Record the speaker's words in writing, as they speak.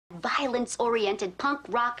violence-oriented punk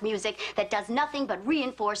rock music that does nothing but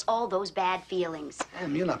reinforce all those bad feelings.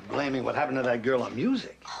 Em, you're not blaming what happened to that girl on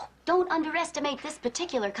music. Oh, don't underestimate this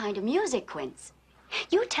particular kind of music, Quince.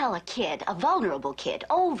 You tell a kid, a vulnerable kid,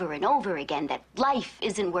 over and over again that life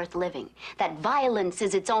isn't worth living, that violence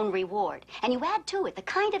is its own reward, and you add to it the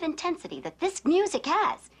kind of intensity that this music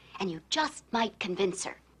has, and you just might convince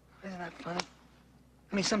her. Isn't that funny?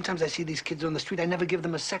 I mean, sometimes I see these kids on the street, I never give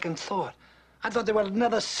them a second thought. I thought they were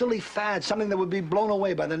another silly fad, something that would be blown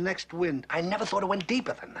away by the next wind. I never thought it went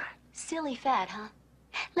deeper than that. Silly fad, huh?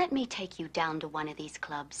 Let me take you down to one of these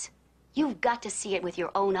clubs. You've got to see it with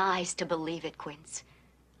your own eyes to believe it, Quince.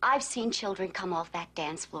 I've seen children come off that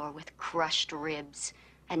dance floor with crushed ribs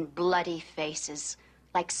and bloody faces,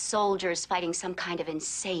 like soldiers fighting some kind of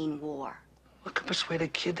insane war. What could persuade a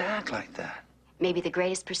kid to act like that? Maybe the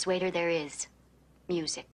greatest persuader there is, music.